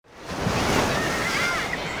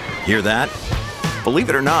Hear that?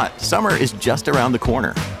 Believe it or not, summer is just around the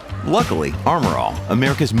corner. Luckily, Armor All,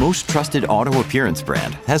 America's most trusted auto appearance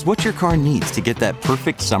brand, has what your car needs to get that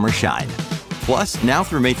perfect summer shine. Plus, now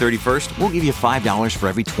through May 31st, we'll give you $5 for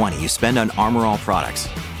every $20 you spend on Armor All products.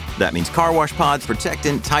 That means car wash pods,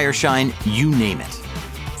 protectant, tire shine, you name it.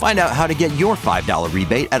 Find out how to get your $5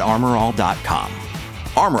 rebate at armorall.com.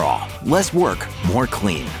 Armor All, less work, more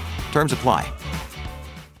clean. Terms apply.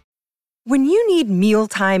 When you need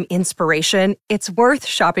mealtime inspiration, it's worth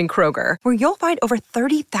shopping Kroger, where you'll find over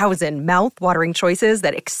 30,000 mouth-watering choices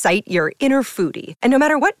that excite your inner foodie. And no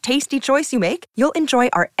matter what tasty choice you make, you'll enjoy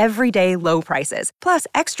our everyday low prices, plus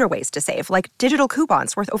extra ways to save, like digital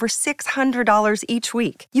coupons worth over $600 each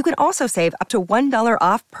week. You can also save up to $1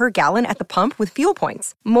 off per gallon at the pump with fuel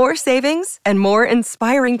points. More savings and more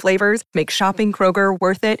inspiring flavors make shopping Kroger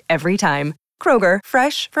worth it every time. Kroger,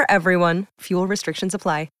 fresh for everyone. Fuel restrictions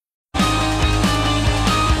apply.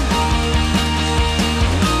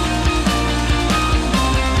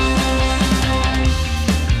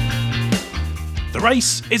 The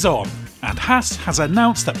race is on, and Haas has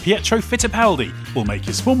announced that Pietro Fittipaldi will make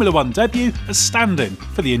his Formula 1 debut as stand-in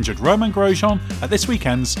for the injured Romain Grosjean at this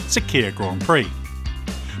weekend's Sakhir Grand Prix.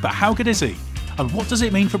 But how good is he? And what does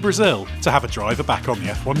it mean for Brazil to have a driver back on the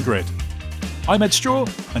F1 grid? I'm Ed Straw,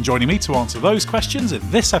 and joining me to answer those questions in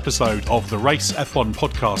this episode of the Race F1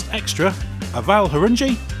 Podcast Extra are Val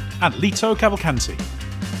Harungi and Lito Cavalcanti.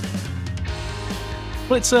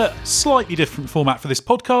 Well, it's a slightly different format for this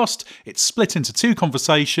podcast. It's split into two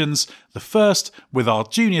conversations. The first with our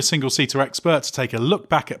junior single-seater expert to take a look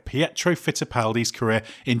back at Pietro Fittipaldi's career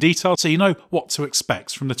in detail so you know what to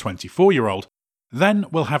expect from the 24-year-old. Then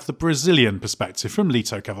we'll have the Brazilian perspective from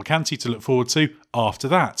Lito Cavalcanti to look forward to after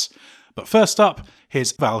that. But first up,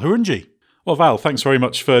 here's Val Harungi. Well, Val, thanks very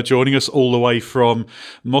much for joining us all the way from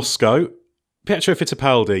Moscow. Pietro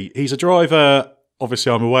Fittipaldi, he's a driver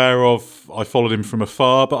obviously I'm aware of. I followed him from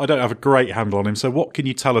afar, but I don't have a great handle on him. So what can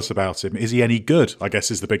you tell us about him? Is he any good, I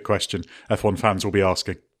guess is the big question F1 fans will be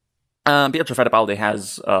asking. Pietro Fittipaldi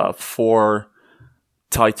has 4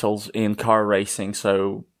 titles in car racing,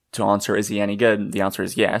 so to answer, is he any good? The answer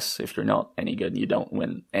is yes. If you're not any good, you don't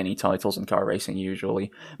win any titles in car racing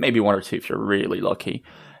usually. Maybe 1 or 2 if you're really lucky.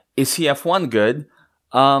 Is he F1 good?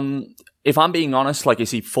 If I'm being honest,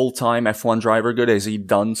 is he full-time F1 driver good? Has he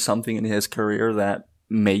done something in his career that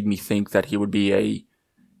made me think that he would be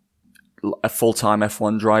a full-time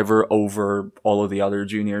F1 driver over all of the other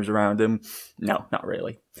juniors around him? No, not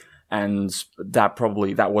really. And that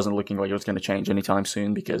wasn't looking like it was going to change anytime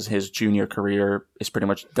soon because his junior career is pretty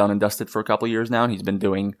much done and dusted for a couple of years now. And he's been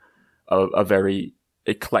doing a very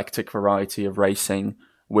eclectic variety of racing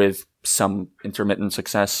with some intermittent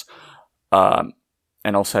success.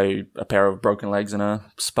 And also a pair of broken legs in a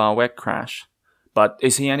Spa wet crash. But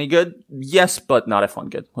is he any good? Yes, but not F1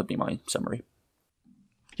 good, would be my summary.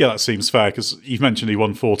 Yeah, that seems fair, because you've mentioned he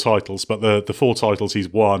won 4 titles, but the 4 titles he's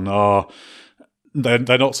won they're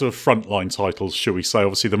not sort of frontline titles, shall we say.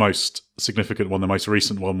 Obviously, the most significant one, the most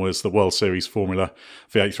recent one, was the World Series Formula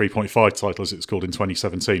V8 3.5 title, as it was called in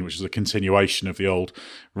 2017, which is a continuation of the old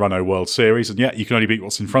Renault World Series. And yeah, you can only beat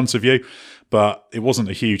what's in front of you, but it wasn't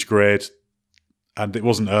a huge grid. And it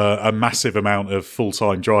wasn't a massive amount of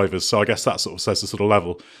full-time drivers. So I guess that sort of says the sort of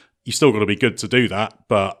level. You still got to be good to do that.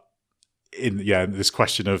 But in this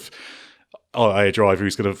question of a driver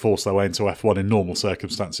who's going to force their way into F1 in normal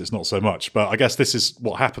circumstances, not so much. But I guess this is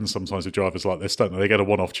what happens sometimes with drivers like this, don't they? They get a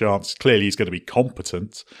one-off chance. Clearly he's going to be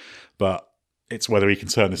competent, but it's whether he can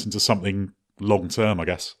turn this into something long-term, I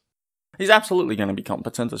guess. He's absolutely going to be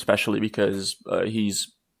competent, especially because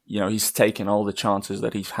he's taken all the chances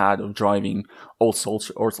that he's had of driving all sorts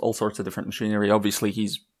of different machinery. Obviously,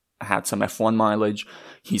 he's had some F1 mileage.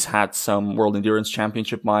 He's had some World Endurance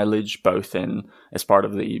Championship mileage, both as part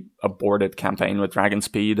of the aborted campaign with Dragon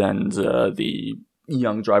Speed and the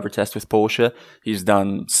young driver test with Porsche. He's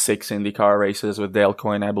done 6 IndyCar races with Dale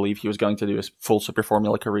Coyne. I believe he was going to do a full Super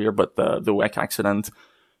Formula career, but the WEC accident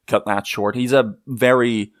cut that short. He's a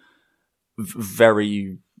very,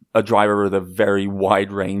 very... a driver with a very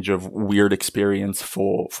wide range of weird experience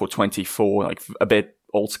for 24, a bit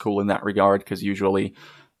old school in that regard, because usually,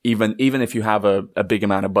 even if you have a big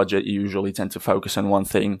amount of budget, you usually tend to focus on one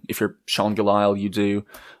thing. If you're Sean Gillisle, you do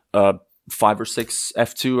 5 or 6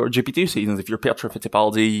 F2 or GP2 seasons. If you're Pietro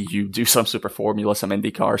Fittipaldi, you do some Super Formula, some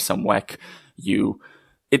IndyCar, some WEC.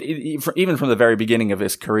 Even from the very beginning of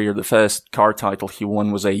his career, the first car title he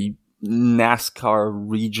won was a NASCAR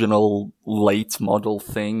regional late model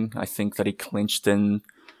thing. I think that he clinched in,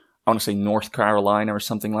 I want to say North Carolina or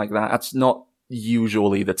something like that. That's not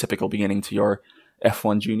usually the typical beginning to your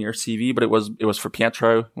F1 junior CV, but it was for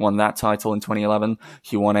Pietro. Won that title in 2011.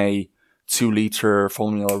 He won a 2-liter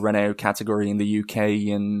Formula Renault category in the UK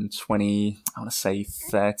in 2014, I want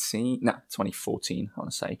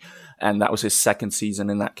to say. And that was his second season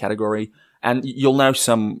in that category. And you'll know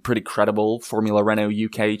some pretty credible Formula Renault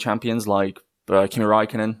UK champions like Kimi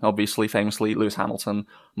Räikkönen, obviously, famously, Lewis Hamilton,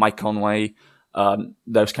 Mike Conway,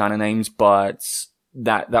 those kind of names, but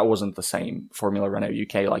that wasn't the same Formula Renault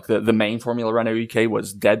UK. Like the main Formula Renault UK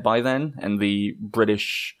was dead by then, and the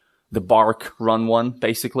Bark Run 1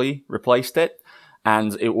 basically replaced it.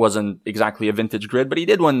 And it wasn't exactly a vintage grid, but he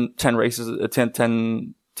did win 10 races out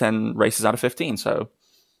of 15. So,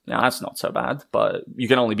 yeah, that's not so bad, but you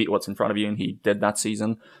can only beat what's in front of you. And he did that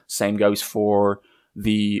season. Same goes for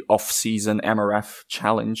the off-season MRF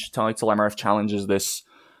Challenge title. MRF Challenge is this,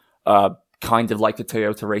 kind of like the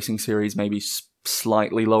Toyota Racing Series, maybe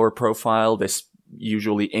slightly lower profile. This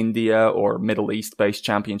usually India or Middle East based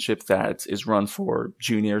championship that is run for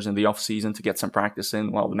juniors in the off season to get some practice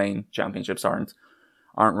in while the main championships aren't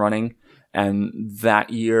running. And that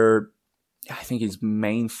year, I think his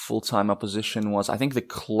main full-time opposition was, I think the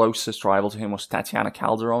closest rival to him was Tatiana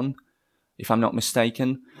Calderon, if I'm not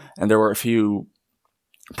mistaken. And there were a few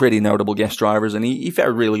pretty notable guest drivers, and he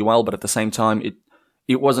fared really well, but at the same time,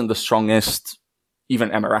 it wasn't the strongest even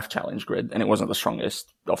MRF Challenge grid, and it wasn't the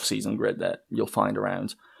strongest off-season grid that you'll find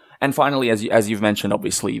around. And finally, as you've mentioned,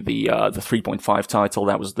 obviously the 3.5 title,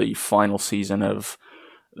 that was the final season of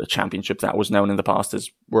the championship that was known in the past as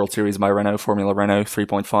World Series by Renault, Formula Renault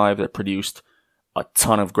 3.5, that produced a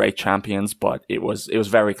ton of great champions, but it was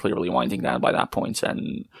very clearly winding down by that point,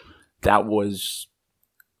 and that was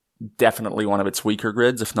definitely one of its weaker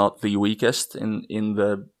grids, if not the weakest in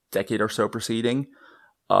the decade or so preceding.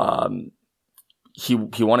 He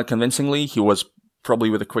won it convincingly. He was probably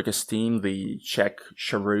with the quickest team, the Czech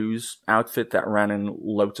Charouz outfit that ran in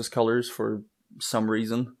Lotus colors for some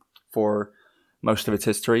reason for most of its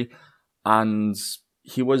history. And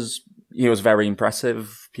he was very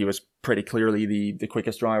impressive. He was pretty clearly the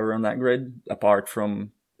quickest driver on that grid, apart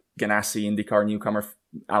from Ganassi IndyCar newcomer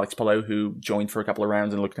Alex Palou, who joined for a couple of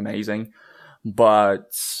rounds and looked amazing.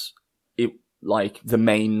 But like the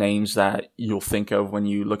main names that you'll think of when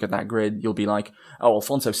you look at that grid, you'll be like, oh,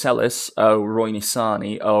 Alfonso Celis, oh, Roy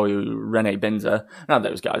Nissany, oh, Rene Binder. None of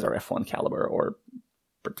those guys are F1 caliber or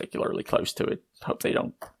particularly close to it. Hope they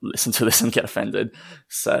don't listen to this and get offended.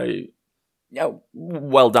 So,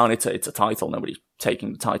 well done. It's a title. Nobody's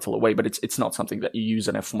taking the title away, but it's not something that you use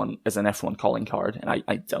as an F1 calling card. And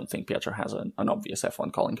I don't think Pietro has an obvious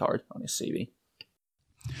F1 calling card on his CV.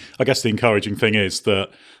 I guess the encouraging thing is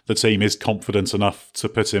that the team is confident enough to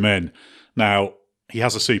put him in. Now, he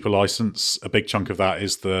has a super license. A big chunk of that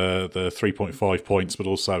is the 3.5 points, but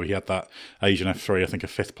also he had that Asian F3, I think a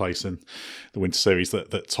 5th place in the Winter Series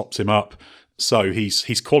that tops him up. So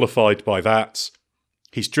he's qualified by that.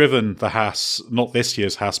 He's driven the Haas, not this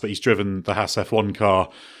year's Haas, but he's driven the Haas F1 car.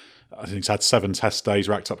 I think he's had 7 test days,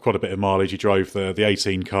 racked up quite a bit of mileage. He drove the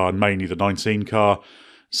 18 car and mainly the 19 car.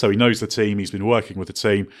 So he knows the team, he's been working with the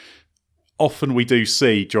team. Often we do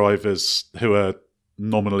see drivers who are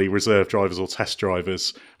nominally reserve drivers or test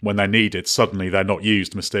drivers, when they're needed, suddenly they're not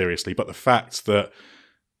used mysteriously. But the fact that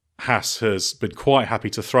Haas has been quite happy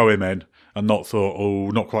to throw him in and not thought,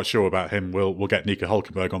 oh, not quite sure about him, we'll get Nico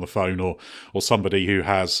Hülkenberg on the phone or somebody who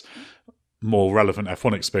has more relevant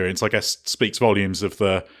F1 experience, I guess speaks volumes of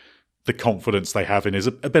the confidence they have in his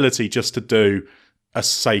ability just to do a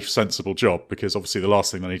safe, sensible job, because obviously the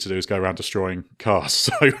last thing they need to do is go around destroying cars,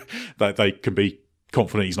 so that they can be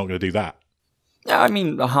confident he's not going to do that. Yeah, I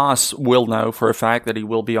mean, the Haas will know for a fact that he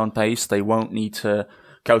will be on pace. They won't need to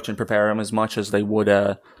coach and prepare him as much as they would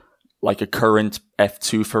like a current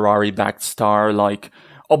F2 Ferrari-backed star. Like,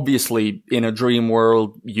 obviously, in a dream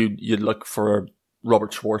world, you'd look for a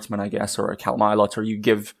Robert Schwartzman, I guess, or a Cal Milot, or you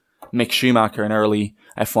give Mick Schumacher an early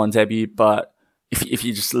F1 debut. But if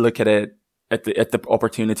you just look at it, at the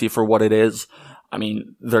opportunity for what it is, I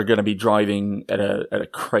mean, they're going to be driving at a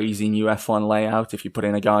crazy new F1 layout. If you put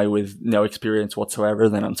in a guy with no experience whatsoever,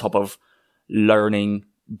 then on top of learning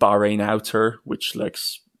Bahrain Outer, which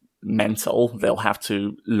looks mental, they'll have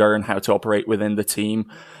to learn how to operate within the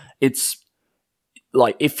team. It's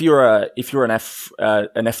like if you're an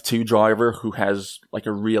F2 driver who has like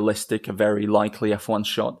a realistic, a very likely F1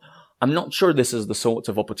 shot, I'm not sure this is the sort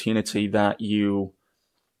of opportunity that you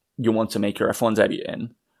want to make your F1 debut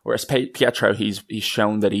in. Whereas Pietro, he's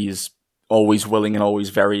shown that he's always willing and always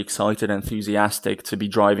very excited and enthusiastic to be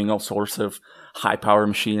driving all sorts of high power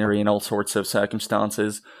machinery in all sorts of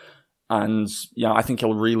circumstances. And I think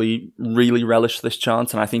he'll really, really relish this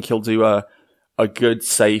chance. And I think he'll do a a good,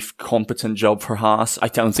 safe, competent job for Haas. I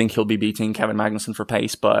don't think he'll be beating Kevin Magnussen for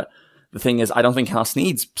pace, but the thing is, I don't think Haas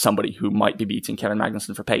needs somebody who might be beating Kevin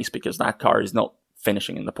Magnussen for pace, because that car is not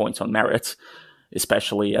finishing in the points on merit,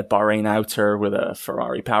 especially at Bahrain Outer with a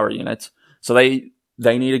Ferrari power unit. So they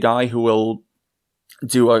need a guy who will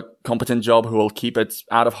do a competent job, who will keep it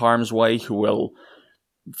out of harm's way, who will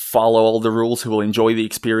follow all the rules, who will enjoy the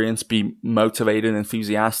experience, be motivated,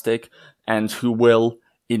 enthusiastic, and who will,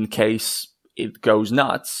 in case it goes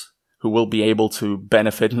nuts, who will be able to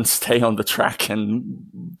benefit and stay on the track and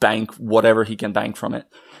bank whatever he can bank from it.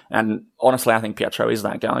 And honestly, I think Pietro is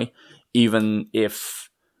that guy, even if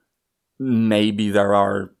maybe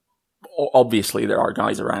obviously there are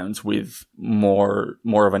guys around with more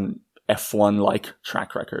of an F1-like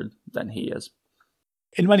track record than he is.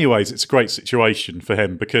 In many ways, it's a great situation for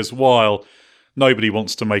him, because while nobody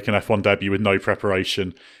wants to make an F1 debut with no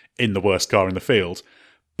preparation in the worst car in the field,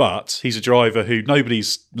 but he's a driver who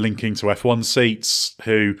nobody's linking to F1 seats,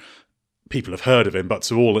 who people have heard of him, but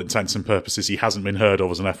to all intents and purposes, he hasn't been heard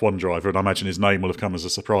of as an F1 driver, and I imagine his name will have come as a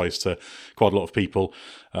surprise to quite a lot of people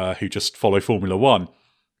who just follow Formula One.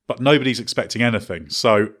 But nobody's expecting anything,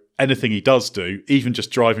 so anything he does do, even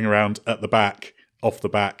just driving around at the back, off the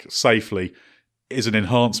back, safely, is an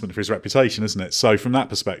enhancement for his reputation, isn't it? So from that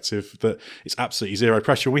perspective, that it's absolutely zero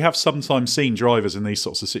pressure. We have sometimes seen drivers in these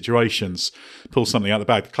sorts of situations pull something out of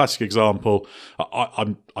the bag. The classic example,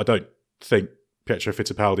 I don't think Pietro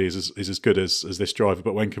Fittipaldi is as good as this driver,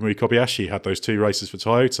 but when Kamui Kobayashi had those 2 races for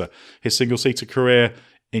Toyota, his single-seater career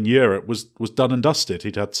in Europe was done and dusted.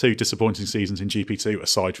 He'd had 2 disappointing seasons in GP2,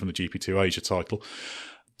 aside from the GP2 Asia title.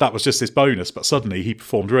 That was just this bonus, but suddenly he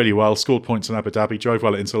performed really well, scored points in Abu Dhabi, drove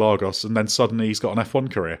well at Interlagos, and then suddenly he's got an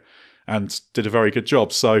F1 career and did a very good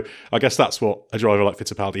job. So I guess that's what a driver like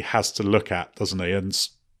Fittipaldi has to look at, doesn't he? And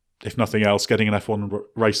if nothing else, getting an F1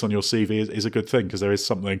 race on your CV is a good thing, because there is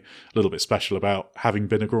something a little bit special about having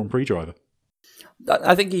been a Grand Prix driver.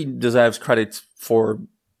 I think he deserves credit for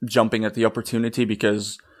jumping at the opportunity,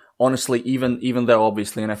 because honestly, even though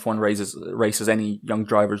obviously an F1 race is any young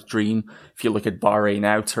driver's dream, if you look at Bahrain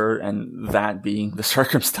Outer and that being the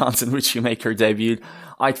circumstance in which you make your debut,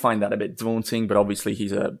 I'd find that a bit daunting, but obviously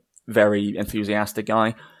he's a very enthusiastic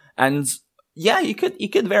guy. And yeah, he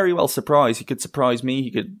could very well surprise. He could surprise me.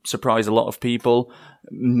 He could surprise a lot of people.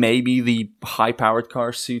 Maybe the high-powered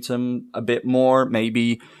cars suit him a bit more.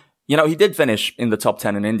 Maybe, he did finish in the top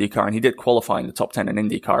 10 in IndyCar, and he did qualify in the top 10 in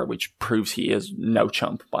IndyCar, which proves he is no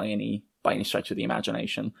chump by any stretch of the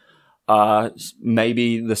imagination.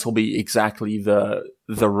 Maybe this will be exactly the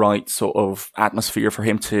right sort of atmosphere for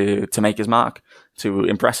him to make his mark, to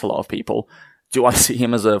impress a lot of people. Do I see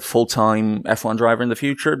him as a full-time F1 driver in the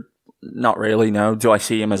future? Not really, no. Do I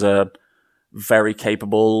see him as a very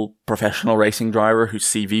capable professional racing driver whose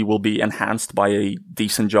CV will be enhanced by a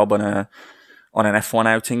decent job on an F1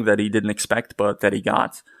 outing that he didn't expect but that he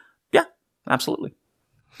got? Yeah, absolutely.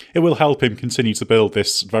 It will help him continue to build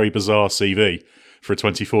this very bizarre CV for a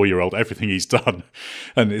 24-year-old, everything he's done.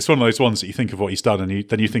 And it's one of those ones that you think of what he's done, and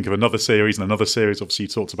then you think of another series and another series. Obviously, you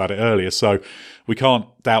talked about it earlier. So we can't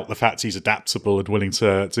doubt the fact he's adaptable and willing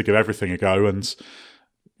to give everything a go. And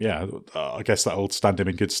yeah, I guess that will stand him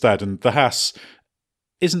in good stead. And the Haas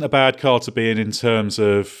isn't a bad car to be in terms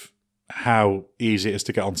of how easy it is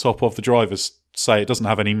to get on top of. The drivers say it doesn't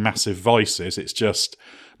have any massive vices. It's just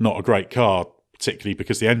not a great car, particularly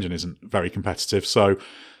because the engine isn't very competitive. So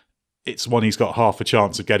it's one he's got half a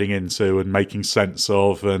chance of getting into and making sense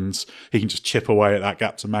of, and he can just chip away at that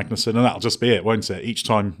gap to Magnussen, and that'll just be it, won't it? Each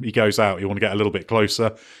time he goes out, you want to get a little bit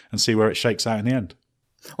closer and see where it shakes out in the end.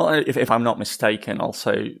 Well, if I'm not mistaken,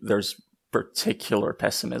 also there's particular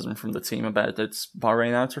pessimism from the team about its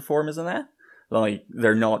Bahrain Outer form, isn't there? Like,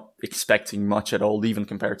 they're not expecting much at all, even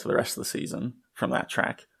compared to the rest of the season from that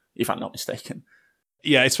track, if I'm not mistaken.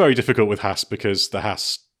 Yeah, it's very difficult with Haas because the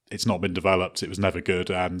Haas, it's not been developed. It was never good.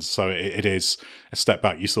 And so it is a step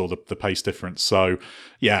back. You saw the pace difference. So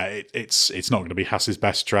yeah, it's not going to be Haas's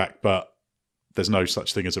best track, but there's no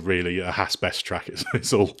such thing as a Haas best track.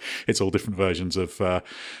 It's all different versions of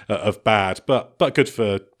bad, but good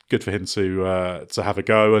for him to have a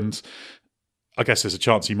go. And I guess there's a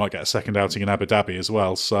chance he might get a second outing in Abu Dhabi as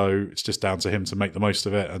well. So it's just down to him to make the most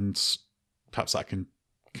of it. And perhaps that can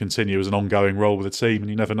continue as an ongoing role with the team, and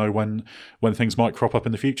you never know when things might crop up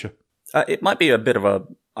in the future. It might be a bit of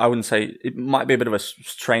it might be a bit of a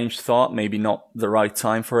strange thought, maybe not the right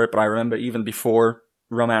time for it, but I remember even before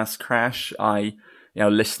Romain's crash,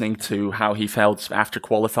 listening to how he felt after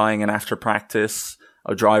qualifying and after practice,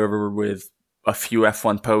 a driver with a few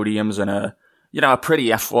F1 podiums and a a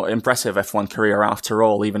pretty impressive F1 career after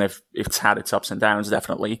all, even if it's had its ups and downs,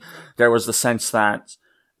 definitely. There was the sense that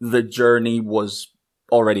the journey was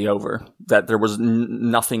already over, that there was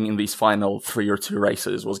nothing in these final 3 or 2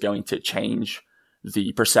 races was going to change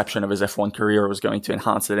the perception of his F1 career, was going to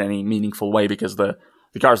enhance it in any meaningful way, because the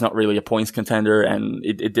car's not really a points contender, and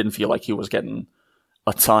it didn't feel like he was getting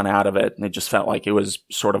a ton out of it. And it just felt like it was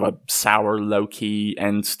sort of a sour, low-key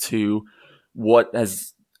end to what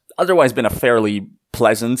has otherwise been a fairly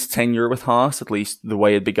pleasant tenure with Haas, at least the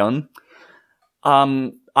way it begun.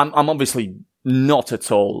 I'm obviously not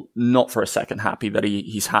for a second happy that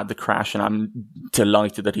he's had the crash, and I'm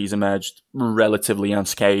delighted that he's emerged relatively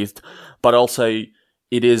unscathed. But also,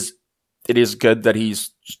 it is good that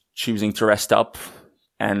he's choosing to rest up,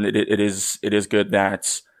 and it is good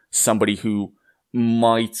that somebody who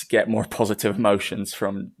might get more positive emotions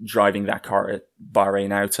from driving that car at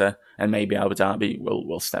Bahrain Auto and maybe Abu Dhabi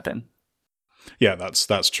will step in. Yeah,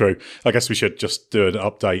 that's true. I guess we should just do an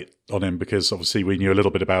update on him, because obviously we knew a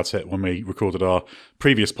little bit about it when we recorded our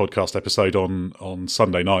previous podcast episode on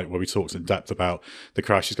Sunday night, where we talked in depth about the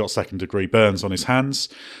crash. He's got 2nd-degree burns on his hands,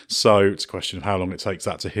 so it's a question of how long it takes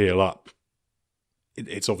that to heal up.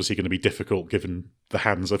 It's obviously going to be difficult, given the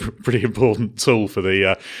hands are a pretty important tool for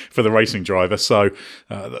the racing driver. So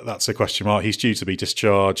that's a question mark. He's due to be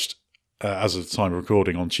discharged as of the time of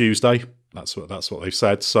recording on Tuesday. That's what they've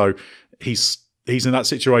said. So he's in that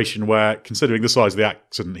situation where, considering the size of the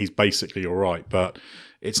accident, he's basically all right. But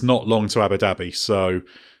it's not long to Abu Dhabi. So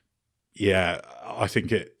yeah, I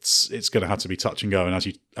think it's going to have to be touch and go. And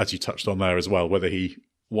as you touched on there as well, whether he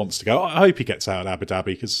wants to go. I hope he gets out of Abu Dhabi,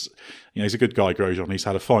 because he's a good guy, Grosjean. He's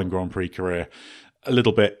had a fine Grand Prix career, a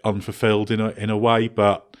little bit unfulfilled in a way,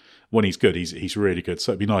 but when he's good, he's really good.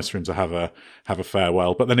 So it'd be nice for him to have a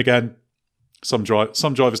farewell. But then again, some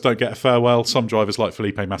drivers don't get a farewell. Some drivers like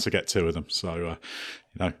Felipe Massa get 2 of them. So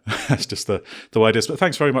that's just the way it is. But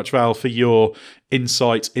thanks very much, Val, for your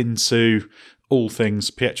insight into all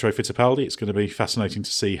things Pietro Fittipaldi. It's going to be fascinating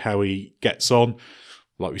to see how he gets on.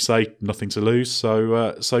 Like we say, nothing to lose,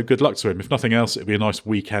 so good luck to him. If nothing else, it'll be a nice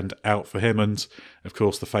weekend out for him, and of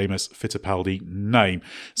course the famous Fittipaldi name.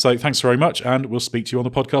 So thanks very much, and we'll speak to you on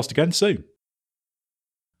the podcast again soon.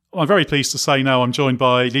 Well, I'm very pleased to say now I'm joined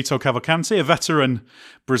by Lito Cavalcanti, a veteran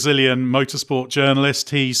Brazilian motorsport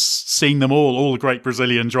journalist. He's seen them all the great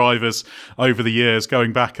Brazilian drivers over the years,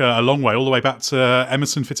 going back a long way, all the way back to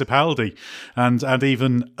Emerson Fittipaldi and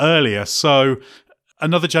even earlier. So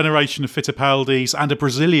another generation of Fittipaldis and a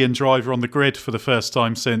Brazilian driver on the grid for the first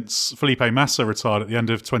time since Felipe Massa retired at the end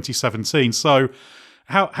of 2017. So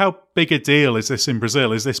how big a deal is this in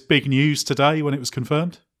Brazil? Is this big news today when it was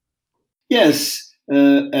confirmed? Yes,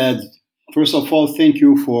 Ed. First of all, thank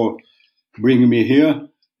you for bringing me here.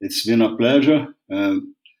 It's been a pleasure.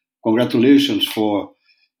 Congratulations for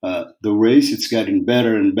the race. It's getting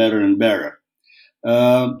better and better and better.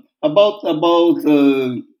 About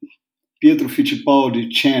Pietro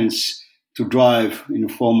Fittipaldi's chance to drive in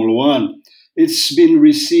Formula One, it's been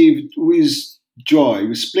received with joy,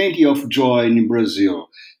 with plenty of joy in Brazil.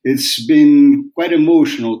 It's been quite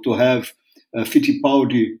emotional to have a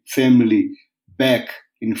Fittipaldi family back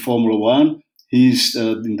in Formula One. He's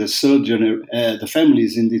in the the family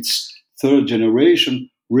is in its 3rd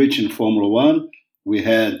generation reaching Formula One. We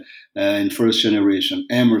had in 1st generation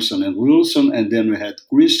Emerson and Wilson, and then we had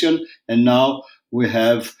Christian, and now we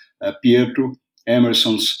have Pietro,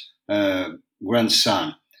 Emerson's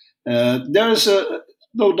grandson. There's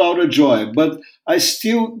no doubt a joy, but I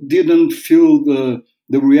still didn't feel the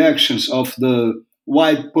reactions of the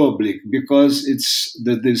wide public, because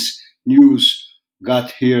this news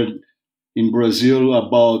got here in Brazil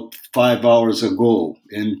about 5 hours ago,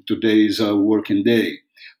 and today is a working day.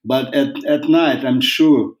 But at night,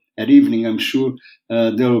 at evening, I'm sure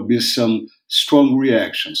there will be some strong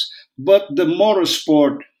reactions. But the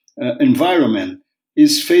motorsport environment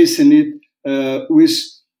is facing it with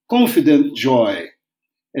confident joy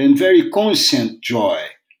and very conscient joy.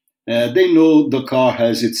 They know the car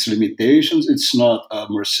has its limitations. It's not a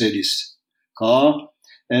Mercedes car.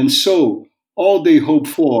 And so all they hope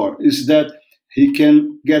for is that he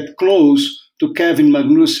can get close to Kevin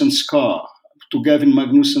Magnussen's car, to Kevin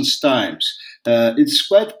Magnussen's times. It's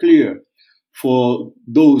quite clear for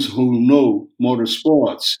those who know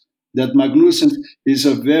motorsports that Magnussen is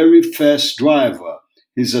a very fast driver.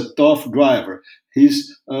 He's a tough driver.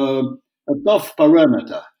 He's a tough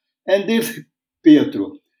parameter. And if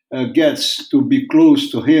Pietro gets to be close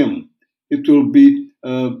to him, it will be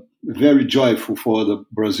very joyful for the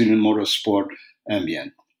Brazilian motorsport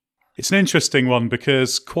ambient. It's an interesting one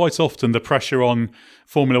because quite often the pressure on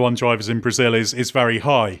Formula One drivers in Brazil is very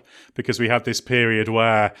high, because we had this period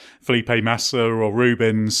where Felipe Massa or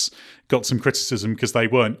Rubens got some criticism because they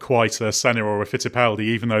weren't quite a Senna or a Fittipaldi,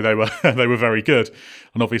 even though they were they were very good.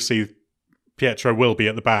 And obviously Pietro will be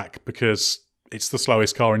at the back because it's the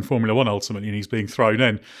slowest car in Formula One ultimately, and he's being thrown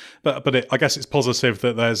in. But I guess it's positive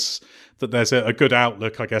that there's a good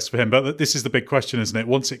outlook, I guess, for him. But this is the big question, isn't it?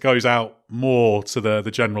 Once it goes out more to the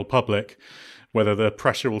general public, whether the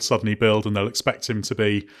pressure will suddenly build and they'll expect him to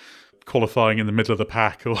be qualifying in the middle of the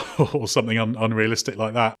pack or something unrealistic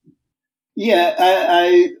like that. Yeah,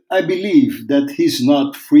 I believe that he's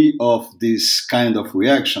not free of this kind of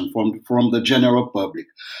reaction from the general public.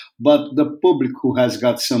 But the public who has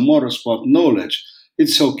got some motorsport knowledge,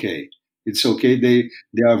 it's okay. It's okay. They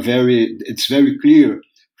are it's very clear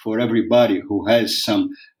for everybody who has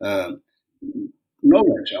some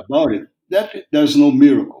knowledge about it that there's no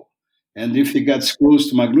miracle. And if he gets close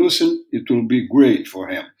to Magnussen, it will be great for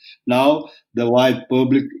him. Now, the wide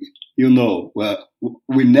public, well,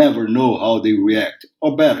 we never know how they react.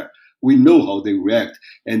 Or better, we know how they react.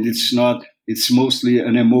 And it's mostly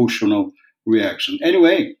an emotional reaction.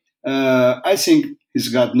 Anyway, I think he's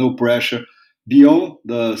got no pressure beyond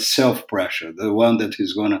the self-pressure, the one that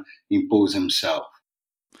he's going to impose himself.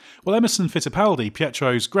 Well, Emerson Fittipaldi,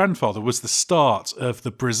 Pietro's grandfather, was the start of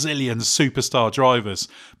the Brazilian superstar drivers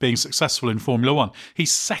being successful in Formula One.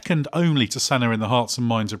 He's second only to Senna in the hearts and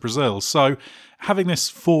minds of Brazil. So having this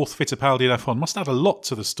fourth Fittipaldi in F1 must add a lot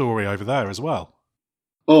to the story over there as well.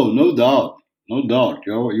 Oh, no doubt. No doubt.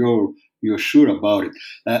 You're sure about it.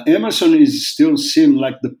 Emerson is still seen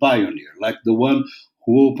like the pioneer, like the one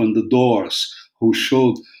who opened the doors, who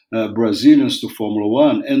showed Brazilians to Formula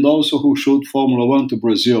One, and also who showed Formula One to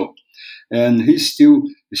Brazil. And he still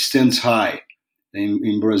stands high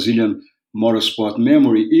in Brazilian motorsport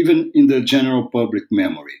memory, even in the general public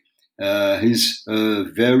memory. He's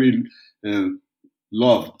very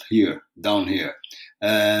loved down here.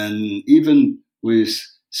 And even with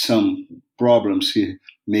some problems he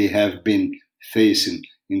may have been facing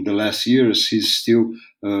in the last years, he's still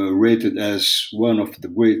rated as one of the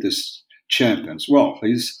greatest champions. Well,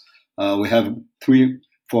 we have 3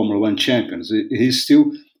 Formula One champions. He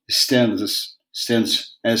still stands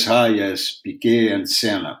as high as Piquet and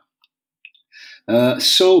Senna.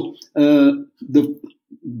 So the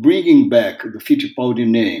bringing back the Fittipaldi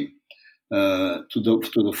name to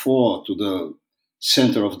the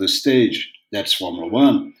center of the stage, that's Formula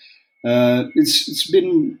One. It's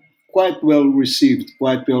been quite well received,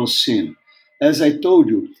 quite well seen. As I told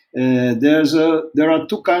you, there are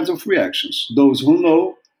 2 kinds of reactions: those who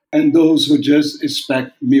know and those who just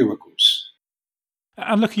expect miracles.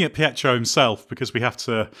 And looking at Pietro himself, because we have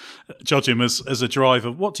to judge him as a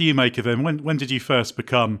driver, what do you make of him? When did you first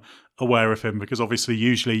become aware of him? Because obviously,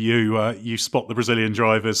 usually you spot the Brazilian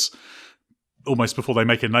drivers almost before they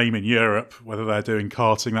make a name in Europe, whether they're doing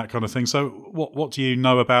karting, that kind of thing. So what do you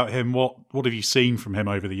know about him? What have you seen from him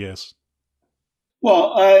over the years?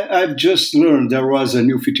 Well, I've just learned there was a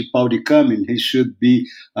new Fittipaldi coming. It should be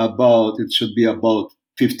about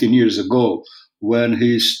 15 years ago when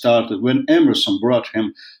Emerson brought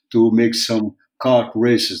him to make some kart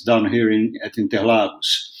races down here at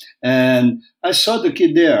Interlagos. And I saw the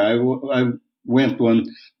kid there. I went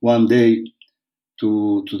one day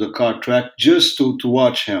to the kart track just to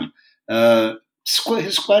watch him.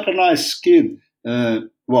 He's quite a nice kid.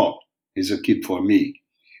 Well, he's a kid for me.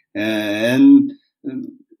 And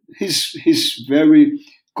he's very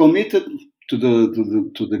committed to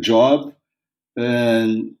the job,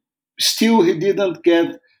 and still he didn't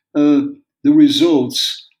get the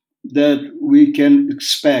results that we can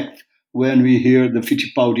expect when we hear the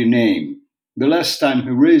Fittipaldi name. The last time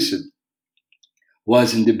he raced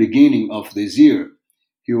was in the beginning of this year.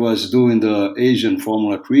 He was doing the Asian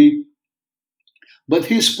Formula 3, but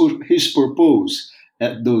his purpose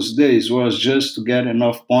at those days was just to get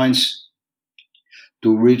enough points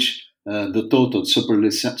to reach the total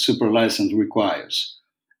super license requires.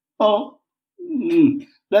 Oh,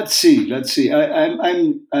 let's see.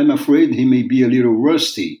 I'm afraid he may be a little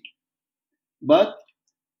rusty, but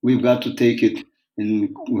we've got to take it,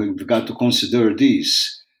 and we've got to consider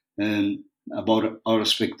this and about our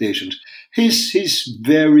expectations. He's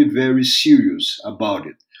very, very serious about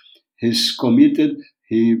it. He's committed.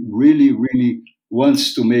 He really, really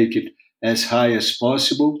wants to make it as high as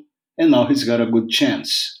possible. And now he's got a good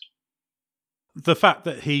chance. The fact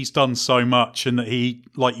that he's done so much and that he,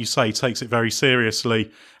 like you say, takes it very seriously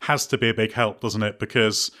has to be a big help, doesn't it?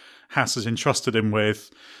 Because Haas has entrusted him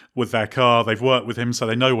with their car. They've worked with him, so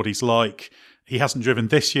they know what he's like. he hasn't driven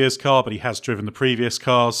this year's car, but he has driven the previous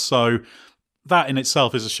cars. So that in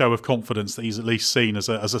itself is a show of confidence that he's at least seen as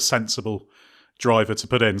a sensible driver to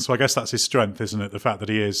put in. So I guess that's his strength, isn't it? The fact that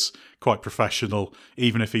he is quite professional,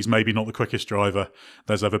 even if he's maybe not the quickest driver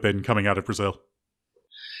there's ever been coming out of Brazil.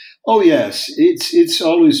 Oh yes, it's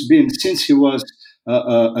always been since he was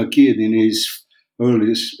a kid in his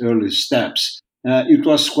early steps. It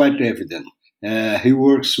was quite evident. He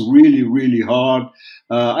works really, really hard.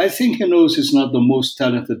 I think he knows he's not the most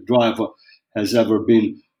talented driver has ever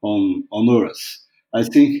been on Earth. I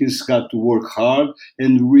think he's got to work hard,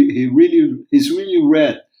 and he's really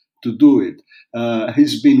ready to do it.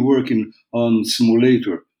 He's been working on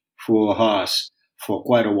simulator for Haas for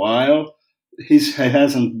quite a while. He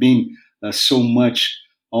hasn't been so much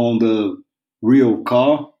on the real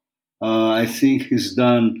car. I think he's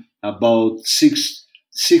done about six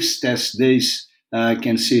test days. I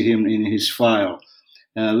can see him in his file.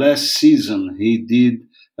 Last season he did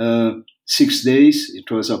 6 days.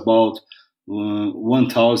 It was about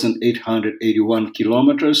 1,881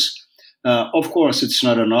 kilometers. Of course, it's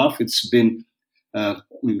not enough. It's been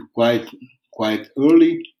quite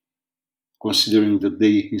early, considering the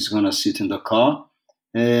day he's going to sit in the car.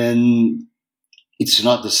 And it's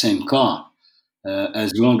not the same car.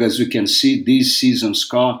 As long as we can see, this season's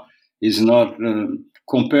car is not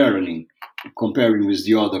comparing with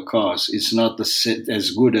the other cars. It's not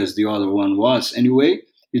as good as the other one was. Anyway,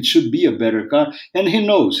 it should be a better car. And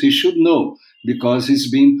he should know, because he's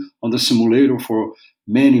been on the simulator for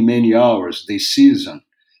many, many hours this season.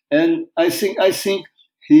 And I think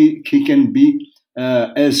he can be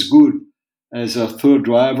as good as a third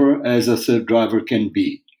driver can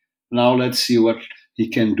be. Now let's see what he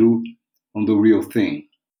can do on the real thing.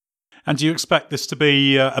 And do you expect this to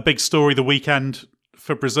be a big story the weekend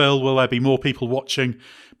for Brazil? Will there be more people watching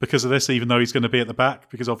because of this, even though he's going to be at the back?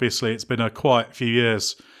 Because obviously it's been a quiet few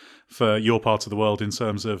years for your part of the world in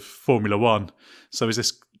terms of Formula One. So is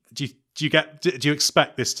this? Do you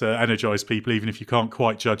expect this to energise people, even if you can't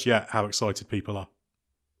quite judge yet how excited people are?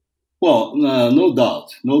 Well, no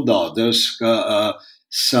doubt. There's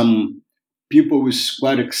some people who is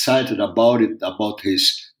quite excited about it, about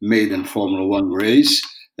his maiden Formula One race,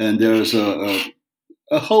 and there's a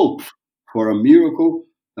hope for a miracle,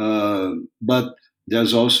 but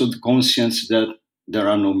there's also the conscience that there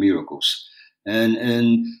are no miracles,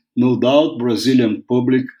 and no doubt Brazilian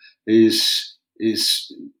public is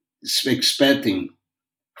expecting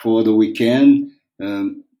for the weekend,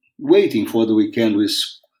 waiting for the weekend with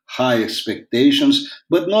high expectations,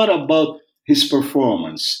 but not about his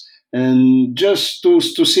performance. And just to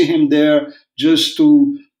see him there, just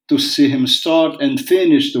to see him start and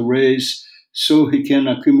finish the race, so he can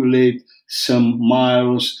accumulate some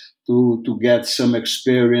miles, to get some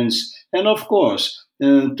experience, and of course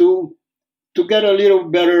to get a little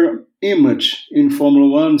better image in Formula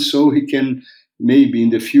One, so he can maybe in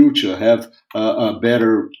the future have a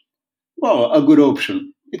good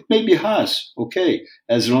option. It may be Haas, okay,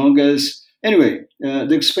 as long as, anyway,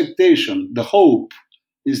 the expectation, the hope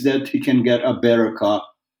is that he can get a better car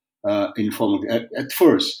in Formula. At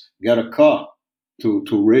first, get a car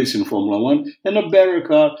to race in Formula One, and a better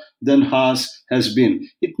car than Haas has been.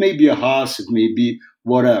 It may be a Haas, it may be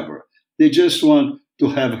whatever. They just want to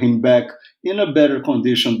have him back in a better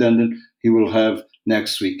condition than he will have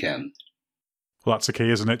next weekend. Well, that's the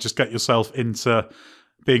key, isn't it? Just get yourself into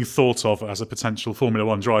being thought of as a potential Formula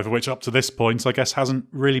One driver, which up to this point, I guess, hasn't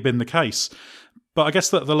really been the case. But I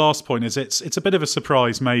guess that the last point is it's a bit of a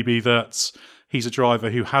surprise maybe that he's a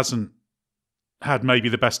driver who hasn't had maybe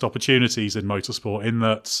the best opportunities in motorsport, in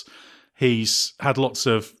that he's had lots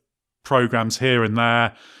of programs here and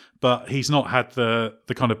there, but he's not had the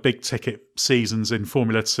kind of big ticket seasons in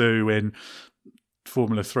Formula 2, in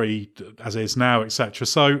Formula 3 as is now, etc.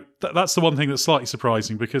 So that's the one thing that's slightly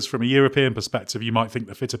surprising, because from a European perspective, you might think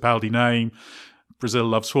the Fittipaldi name, Brazil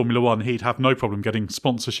loves Formula 1, he'd have no problem getting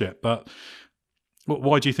sponsorship. But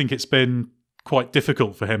why do you think it's been quite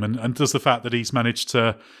difficult for him? And does the fact that he's managed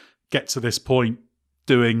to get to this point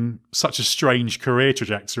doing such a strange career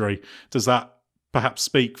trajectory, does that perhaps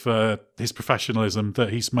speak for his professionalism that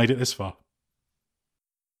he's made it this far?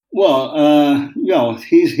 Well,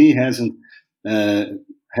 he hasn't had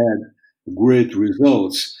great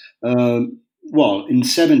results. Well, in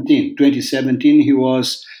 2017, he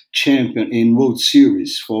was champion in World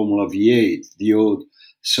Series Formula V8, the old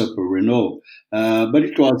Super Renault, but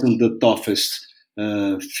it wasn't the toughest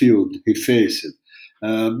field he faced.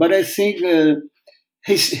 But I think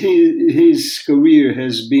his career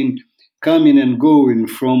has been coming and going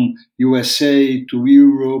from USA to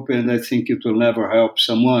Europe, and I think it will never help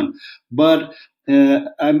someone. But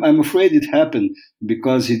I'm afraid it happened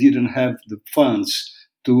because he didn't have the funds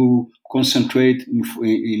to concentrate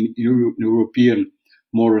in European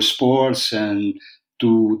motorsports and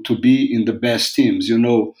to be in the best teams.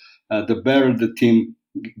 The better the team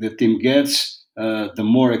gets, the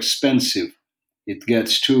more expensive it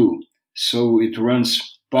gets too. So it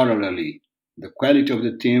runs parallelly. The quality of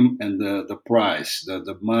the team and the price,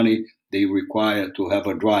 the money they require to have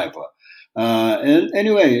a driver. And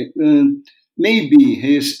anyway, maybe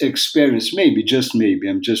his experience, maybe, just maybe,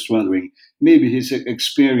 I'm just wondering, maybe his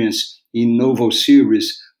experience in Novo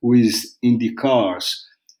Series with Indy cars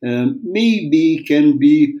maybe can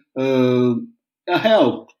be a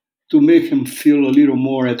help to make him feel a little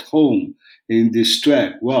more at home in this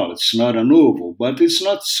track. Well, it's not an oval, but it's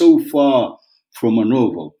not so far from an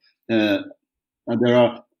oval. And there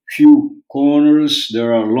are few corners,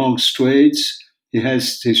 there are long straights.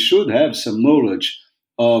 He should have some knowledge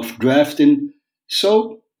of drafting.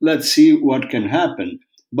 So let's see what can happen.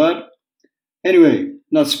 But anyway,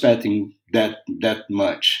 not expecting that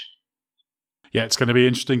much. Yeah, it's going to be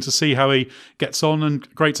interesting to see how he gets on, and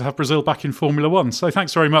great to have Brazil back in Formula One. So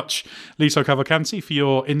thanks very much, Lito Cavalcanti, for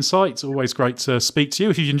your insights. Always great to speak to you.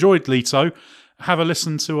 If you've enjoyed Lito, have a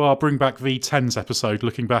listen to our Bring Back V10s episode,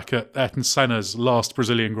 looking back at Ayrton Senna's last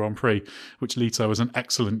Brazilian Grand Prix, which Lito was an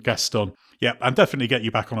excellent guest on. Yeah, and definitely get you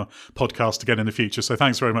back on a podcast again in the future. So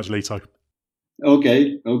thanks very much, Lito.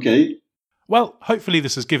 Okay. Well, hopefully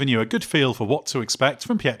this has given you a good feel for what to expect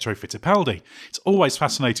from Pietro Fittipaldi. It's always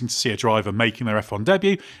fascinating to see a driver making their F1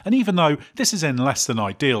 debut, and even though this is in less than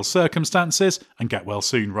ideal circumstances, and get well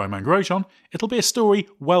soon Romain Grosjean, it'll be a story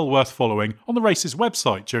well worth following on the race's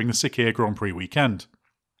website during the Sakhir Grand Prix weekend.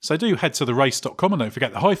 So do head to therace.com and don't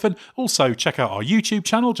forget the hyphen. Also, check out our YouTube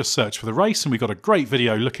channel, just search for The Race, and we got a great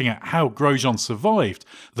video looking at how Grosjean survived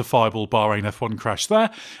the Fireball Bahrain F1 crash there.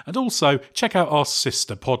 And also, check out our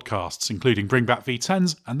sister podcasts, including Bring Back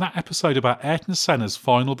V10s and that episode about Ayrton Senna's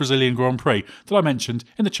final Brazilian Grand Prix that I mentioned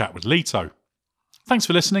in the chat with Lito. Thanks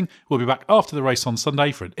for listening. We'll be back after the race on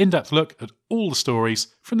Sunday for an in-depth look at all the stories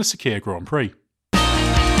from the Sakhir Grand Prix.